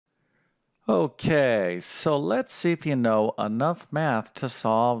Okay, so let's see if you know enough math to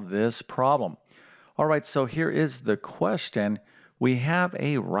solve this problem. All right, so here is the question. We have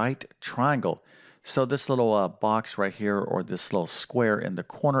a right triangle. So this little box right here, or this little square in the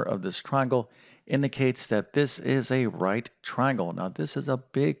corner of this triangle, indicates that this is a right triangle. Now, this is a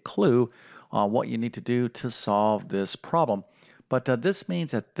big clue on what you need to do to solve this problem. But this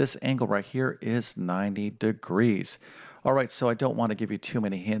means that this angle right here is 90 degrees. All right, so I don't want to give you too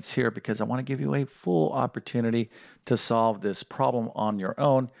many hints here because I want to give you a full opportunity to solve this problem on your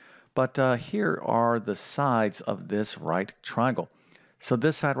own. But here are the sides of this right triangle. So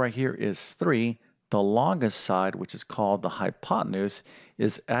this side right here is 3. The longest side, which is called the hypotenuse,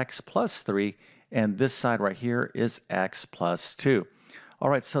 is x plus 3. And this side right here is x plus 2. All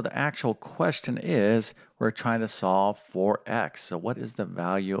right, so the actual question is we're trying to solve for x. So what is the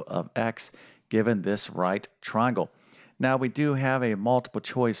value of x given this right triangle? Now we do have a multiple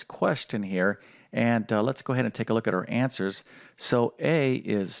choice question here, and let's go ahead and take a look at our answers. So A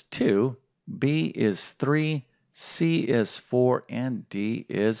is 2, B is 3, C is 4, and D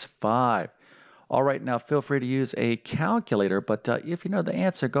is 5. All right, now feel free to use a calculator, but if you know the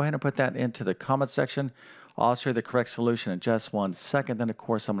answer, go ahead and put that into the comment section. I'll show you the correct solution in just 1 second. Then, of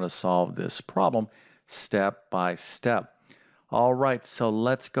course, I'm going to solve this problem step by step. All right, so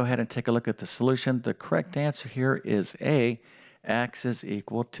let's go ahead and take a look at the solution. The correct answer here is A, x is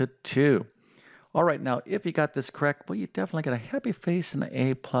equal to 2. All right, now if you got this correct, well, you definitely got a happy face and an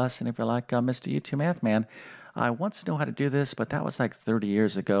A plus. And if you're like Mr. YouTube Math Man, I once knew how to do this, but that was like 30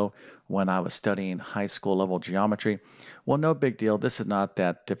 years ago when I was studying high school level geometry. Well, no big deal. This is not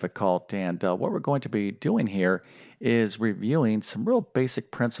that difficult. And what we're going to be doing here is reviewing some real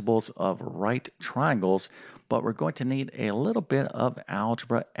basic principles of right triangles, but we're going to need a little bit of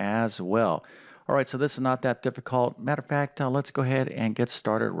algebra as well. All right, so this is not that difficult. Matter of fact, let's go ahead and get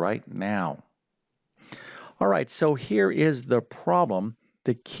started right now. All right, so here is the problem.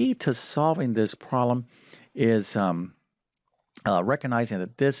 The key to solving this problem is recognizing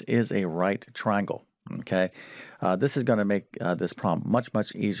that this is a right triangle. Okay, this is going to make this problem much,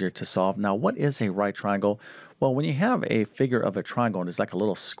 much easier to solve. Now, what is a right triangle? Well, when you have a figure of a triangle and it's like a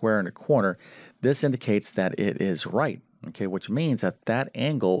little square in a corner, this indicates that it is right. Okay, which means that that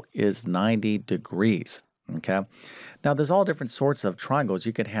angle is 90 degrees. Okay, now there's all different sorts of triangles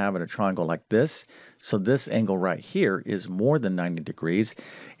you could have in a triangle like this. So this angle right here is more than 90 degrees.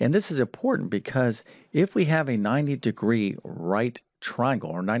 And this is important because if we have a 90-degree right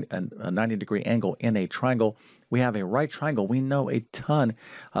triangle or a 90-degree angle in a triangle, we have a right triangle. We know a ton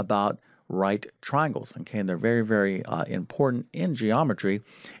about right triangles. Okay, and they're very, very important in geometry.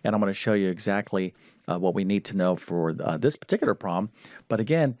 And I'm going to show you exactly what we need to know for this particular problem. But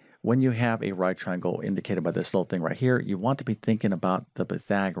again, when you have a right triangle indicated by this little thing right here, you want to be thinking about the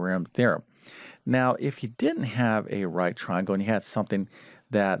Pythagorean theorem. Now, if you didn't have a right triangle and you had something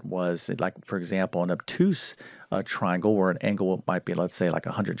that was like, for example, an obtuse triangle where an angle might be, let's say, like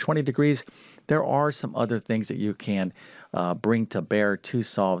 120 degrees, there are some other things that you can bring to bear to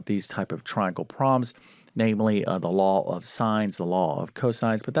solve these type of triangle problems, namely the law of sines, the law of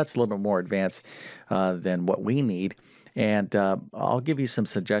cosines, but that's a little bit more advanced than what we need. And I'll give you some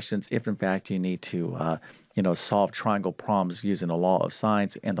suggestions if, in fact, you need to solve triangle problems using the law of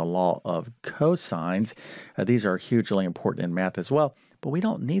sines and the law of cosines. These are hugely important in math as well, but we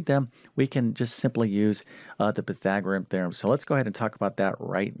don't need them. We can just simply use the Pythagorean theorem. So let's go ahead and talk about that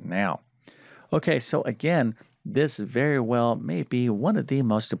right now. Okay, so again, this very well may be one of the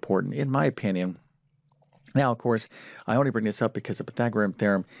most important, in my opinion. Now, of course, I only bring this up because the Pythagorean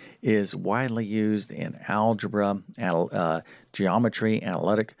theorem is widely used in algebra, geometry,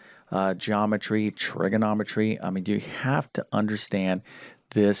 analytic geometry, trigonometry. I mean, you have to understand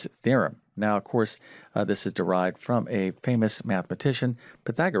this theorem. Now, of course, this is derived from a famous mathematician,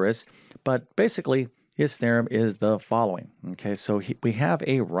 Pythagoras, but basically his theorem is the following. Okay, so we have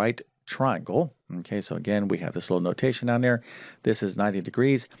a right triangle. Okay, so again, we have this little notation down there. This is 90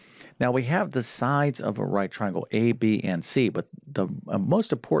 degrees. Now we have the sides of a right triangle, A, B, and C, but the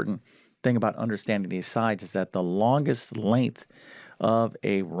most important thing about understanding these sides is that the longest length of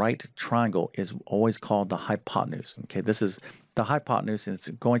a right triangle is always called the hypotenuse. Okay, this is the hypotenuse, and it's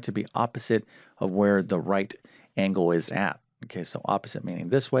going to be opposite of where the right angle is at. Okay, so opposite meaning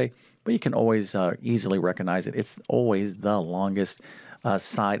this way, but you can always easily recognize it. It's always the longest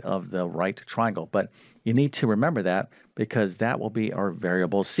side of the right triangle, but you need to remember that because that will be our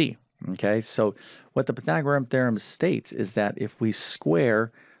variable C. Okay, so what the Pythagorean theorem states is that if we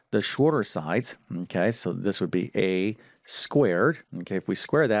square the shorter sides, okay, so this would be A squared, okay, if we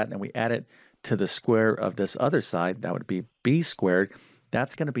square that and we add it to the square of this other side, that would be B squared,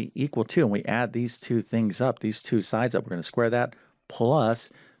 that's going to be equal to, and we add these two things up, these two sides up, we're going to square that, plus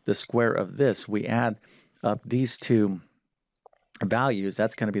the square of this. We add up these two values,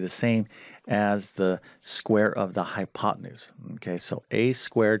 that's going to be the same as the square of the hypotenuse. Okay, so a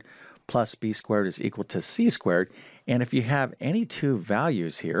squared plus b squared is equal to c squared. And if you have any two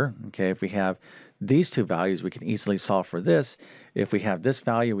values here, okay, if we have these two values, we can easily solve for this. If we have this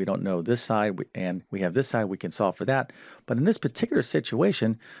value, we don't know this side, and we have this side, we can solve for that. But in this particular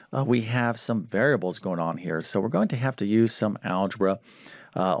situation, we have some variables going on here. So we're going to have to use some algebra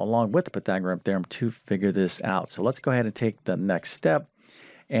along with the Pythagorean theorem to figure this out. So let's go ahead and take the next step,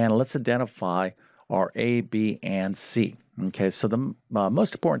 and let's identify our A, B, and C. Okay, so the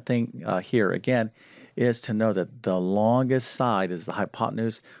most important thing here, again, is to know that the longest side is the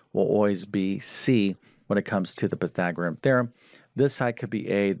hypotenuse will always be C when it comes to the Pythagorean theorem. This side could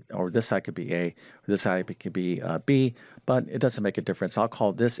be A, or this side could be A, or this side could be B, but it doesn't make a difference. I'll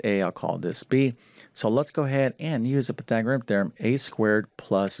call this A, I'll call this B. So let's go ahead and use the Pythagorean theorem. A squared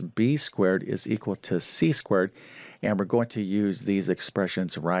plus B squared is equal to C squared, and we're going to use these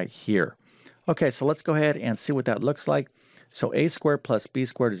expressions right here. Okay, so let's go ahead and see what that looks like. So A squared plus B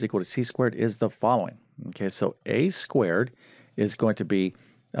squared is equal to C squared is the following. Okay, so A squared is going to be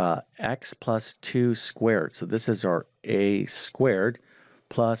x plus 2 squared. So this is our A squared,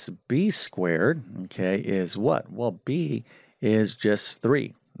 plus B squared, okay, is what? Well, B is just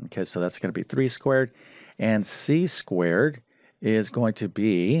 3. Okay, so that's going to be 3 squared. And C squared is going to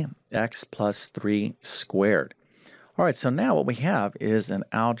be x plus 3 squared. All right, so now what we have is an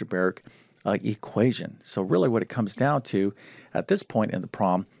algebraic equation. So really what it comes down to at this point in the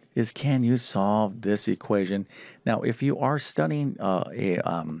problem is, can you solve this equation? Now, if you are studying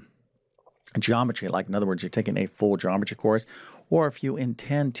geometry, like in other words, you're taking a full geometry course, or if you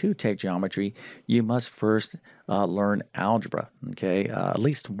intend to take geometry, you must first learn algebra, okay? At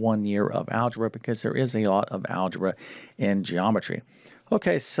least 1 year of algebra, because there is a lot of algebra in geometry.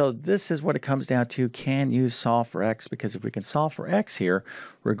 Okay, so this is what it comes down to. Can you solve for x? Because if we can solve for x here,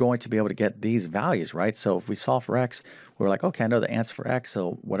 we're going to be able to get these values, right? So if we solve for x, we're like, okay, I know the answer for x,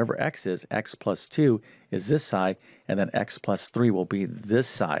 so whatever x is, x plus 2 is this side, and then x plus 3 will be this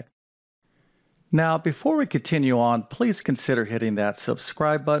side. Now, before we continue on, please consider hitting that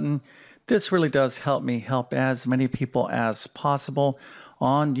subscribe button. This really does help me help as many people as possible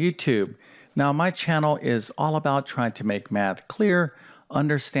on YouTube. Now, my channel is all about trying to make math clear,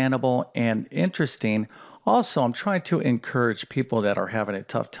 understandable, and interesting. Also, I'm trying to encourage people that are having a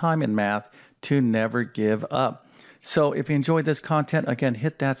tough time in math to never give up. So if you enjoyed this content, again,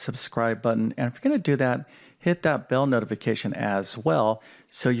 hit that subscribe button. And if you're going to do that, hit that bell notification as well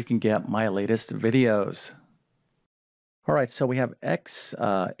so you can get my latest videos. All right, so we have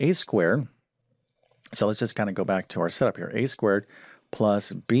a squared. So let's just kind of go back to our setup here. A squared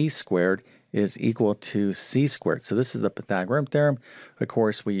plus b squared is equal to c squared. So this is the Pythagorean theorem. Of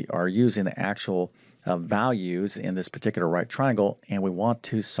course, we are using the actual values in this particular right triangle, and we want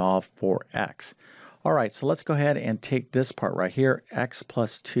to solve for x. All right, so let's go ahead and take this part right here, x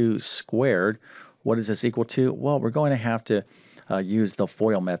plus 2 squared. What is this equal to? Well, we're going to have to use the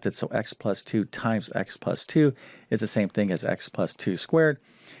FOIL method. So x plus 2 times x plus 2 is the same thing as x plus 2 squared.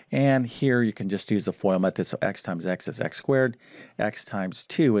 And here you can just use the FOIL method. So x times x is x squared. X times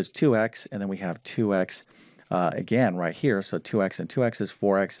 2 is 2x. And then we have 2x again right here. So 2x and 2x is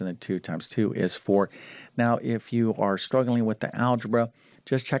 4x. And then 2 times 2 is 4. Now, if you are struggling with the algebra,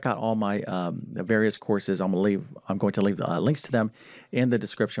 just check out all my various courses. I'm going to leave links to them in the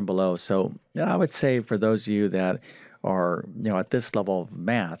description below. So I would say for those of you that are at this level of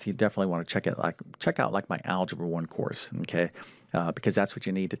math, you definitely want to check out like my Algebra 1 course, okay? Because that's what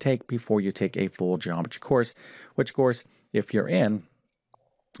you need to take before you take a full geometry course, which course, if you're in,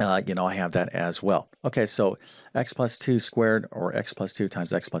 I have that as well. Okay, so x plus 2 squared, or x plus 2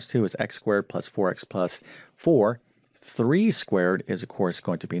 times x plus 2 is x squared plus 4x plus 4. 3 squared is, of course,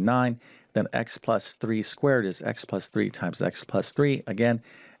 going to be 9. Then x plus 3 squared is x plus 3 times x plus 3. Again,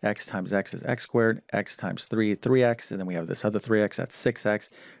 x times x is x squared. X times 3, 3x. And then we have this other 3x, that's 6x.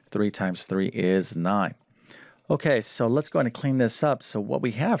 3 times 3 is 9. Okay, so let's go ahead and clean this up. So what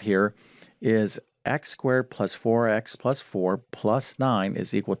we have here is x squared plus 4x plus 4 plus 9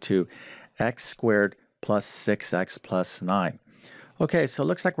 is equal to x squared plus 6x plus 9. Okay, so it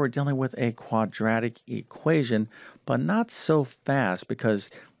looks like we're dealing with a quadratic equation, but not so fast,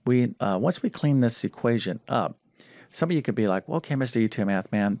 because once we clean this equation up, some of you could be like, well, okay, Mr. YouTube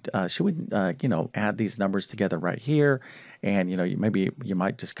Math Man, should we, add these numbers together right here? And, maybe you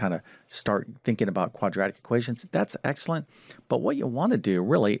might just kind of start thinking about quadratic equations. That's excellent. But what you want to do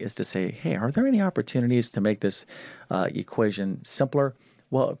really is to say, hey, are there any opportunities to make this equation simpler?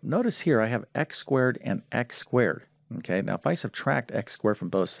 Well, notice here I have x squared and x squared. Okay, now if I subtract x squared from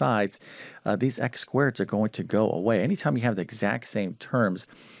both sides, these x squareds are going to go away. Anytime you have the exact same terms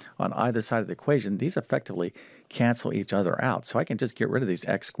on either side of the equation, these effectively cancel each other out. So I can just get rid of these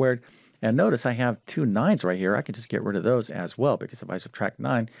x squared. And notice I have two 9s right here. I can just get rid of those as well, because if I subtract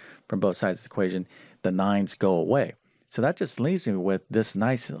 9 from both sides of the equation, the 9s go away. So that just leaves me with this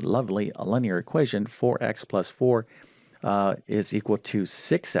nice, lovely linear equation. 4x plus 4 is equal to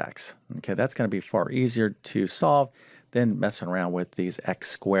 6x. Okay, that's going to be far easier to solve than messing around with these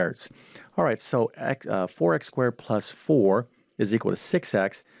x squareds. All right, so 4x squared plus 4 is equal to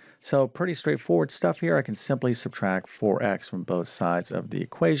 6x. So pretty straightforward stuff here. I can simply subtract 4x from both sides of the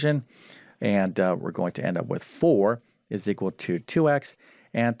equation, and we're going to end up with 4 is equal to 2x.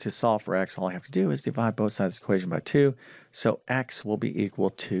 And to solve for x, all I have to do is divide both sides of the equation by 2. So x will be equal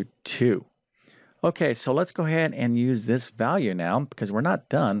to 2. Okay, so let's go ahead and use this value now, because we're not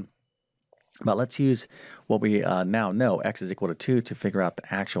done. But let's use what we now know, x is equal to 2, to figure out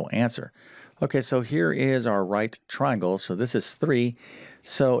the actual answer. Okay, so here is our right triangle. So this is 3.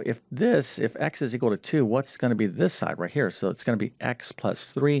 So if x is equal to 2, what's going to be this side right here? So it's going to be x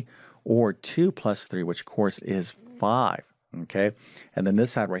plus 3, or 2 plus 3, which of course is 5. Okay, and then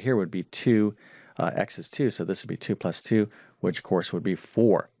this side right here would be 2, x is 2, so this would be 2 plus 2, which of course would be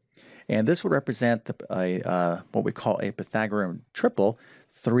 4. And this would represent what we call a Pythagorean triple,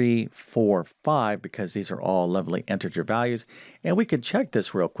 3, 4, 5, because these are all lovely integer values. And we can check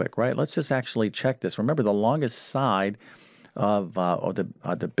this real quick, right? Let's just actually check this. Remember, the longest side of or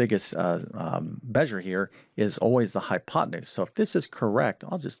the biggest measure here is always the hypotenuse. So if this is correct,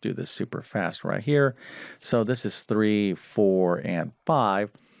 I'll just do this super fast right here. So this is 3, 4, and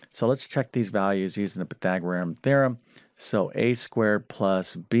 5. So let's check these values using the Pythagorean theorem. So a squared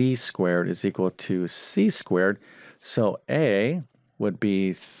plus b squared is equal to c squared. So a would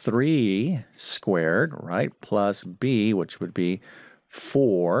be 3 squared, right, plus b, which would be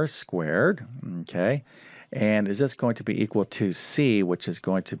 4 squared, okay? And is this going to be equal to c, which is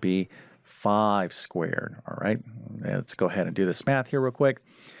going to be 5 squared, all right? Let's go ahead and do this math here real quick.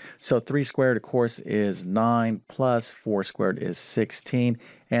 So 3 squared, of course, is 9, plus 4 squared is 16,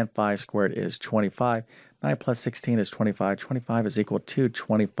 and 5 squared is 25. 9 plus 16 is 25. 25 is equal to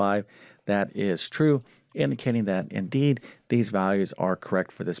 25. That is true, indicating that indeed these values are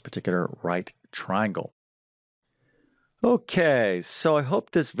correct for this particular right triangle. Okay, so I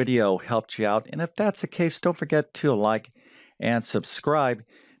hope this video helped you out, and if that's the case, don't forget to like and subscribe.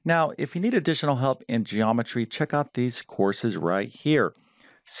 Now, if you need additional help in geometry, check out these courses right here.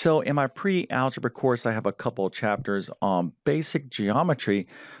 So in my pre-algebra course, I have a couple of chapters on basic geometry,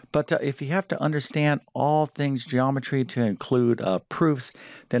 but if you have to understand all things geometry to include proofs,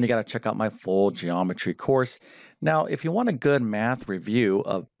 then you got to check out my full geometry course. Now, if you want a good math review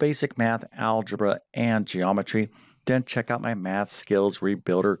of basic math, algebra, and geometry, then check out my Math Skills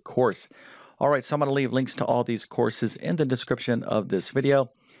Rebuilder course. All right, so I'm going to leave links to all these courses in the description of this video.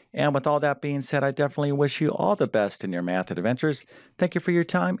 And with all that being said, I definitely wish you all the best in your math adventures. Thank you for your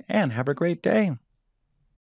time and have a great day.